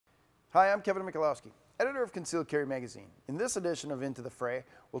Hi, I'm Kevin Michalowski, editor of Concealed Carry Magazine. In this edition of Into the Fray,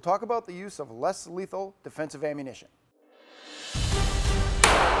 we'll talk about the use of less lethal defensive ammunition.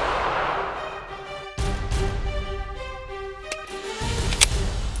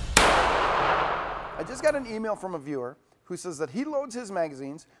 I just got an email from a viewer who says that he loads his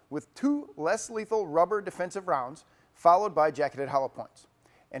magazines with 2 less lethal rubber defensive rounds followed by jacketed hollow points.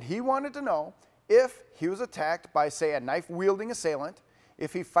 And he wanted to know if he was attacked by, say, a knife-wielding assailant.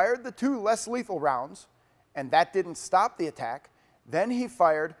 If he fired the 2 less lethal rounds and that didn't stop the attack, then he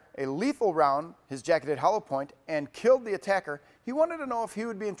fired a lethal round, his jacketed hollow point, and killed the attacker. He wanted to know if he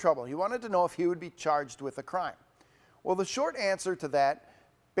would be in trouble. He wanted to know if he would be charged with a crime. Well, the short answer to that,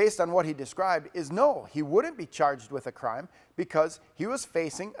 based on what he described, is no, he wouldn't be charged with a crime because he was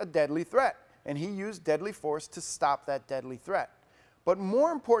facing a deadly threat, and he used deadly force to stop that deadly threat. But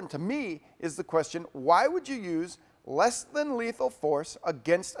more important to me is the question, why would you use less than lethal force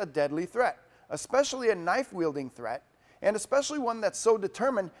against a deadly threat, especially a knife-wielding threat, and especially one that's so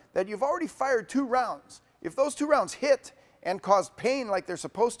determined that you've already fired 2 rounds. If those 2 rounds hit and cause pain like they're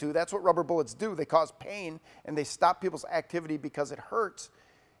supposed to, that's what rubber bullets do. They cause pain and they stop people's activity because it hurts.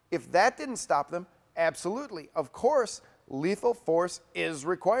 If that didn't stop them, absolutely. Of course, lethal force is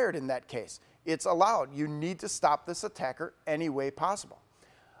required in that case. It's allowed. You need to stop this attacker any way possible.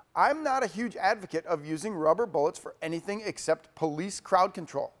 I'm not a huge advocate of using rubber bullets for anything except police crowd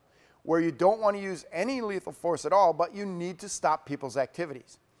control, where you don't want to use any lethal force at all, but you need to stop people's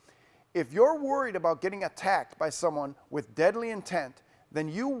activities. If you're worried about getting attacked by someone with deadly intent, then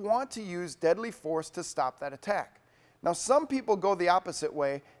you want to use deadly force to stop that attack. Now, some people go the opposite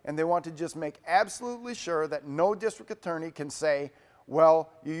way, and they want to just make absolutely sure that no district attorney can say,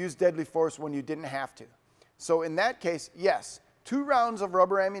 well, you used deadly force when you didn't have to. So in that case, yes, 2 rounds of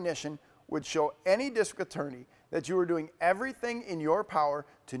rubber ammunition would show any district attorney that you were doing everything in your power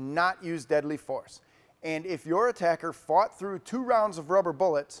to not use deadly force. And if your attacker fought through 2 rounds of rubber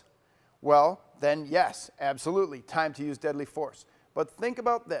bullets, well, then yes, absolutely, time to use deadly force. But think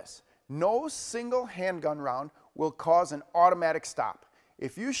about this. No single handgun round will cause an automatic stop.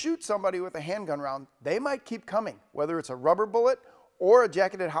 If you shoot somebody with a handgun round, they might keep coming, whether it's a rubber bullet or a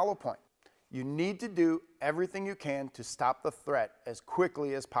jacketed hollow point. You need to do everything you can to stop the threat as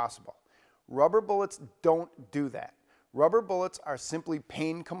quickly as possible. Rubber bullets don't do that. Rubber bullets are simply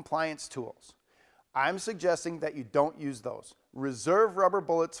pain compliance tools. I'm suggesting that you don't use those. Reserve rubber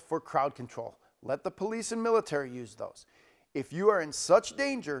bullets for crowd control. Let the police and military use those. If you are in such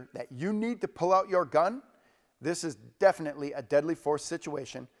danger that you need to pull out your gun, this is definitely a deadly force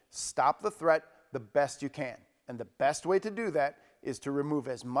situation. Stop the threat the best you can. And the best way to do that is to remove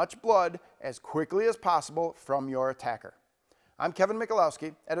as much blood as quickly as possible from your attacker. I'm Kevin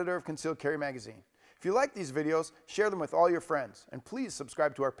Michalowski, editor of Concealed Carry Magazine. If you like these videos, share them with all your friends, and please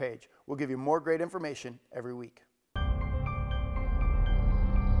subscribe to our page. We'll give you more great information every week.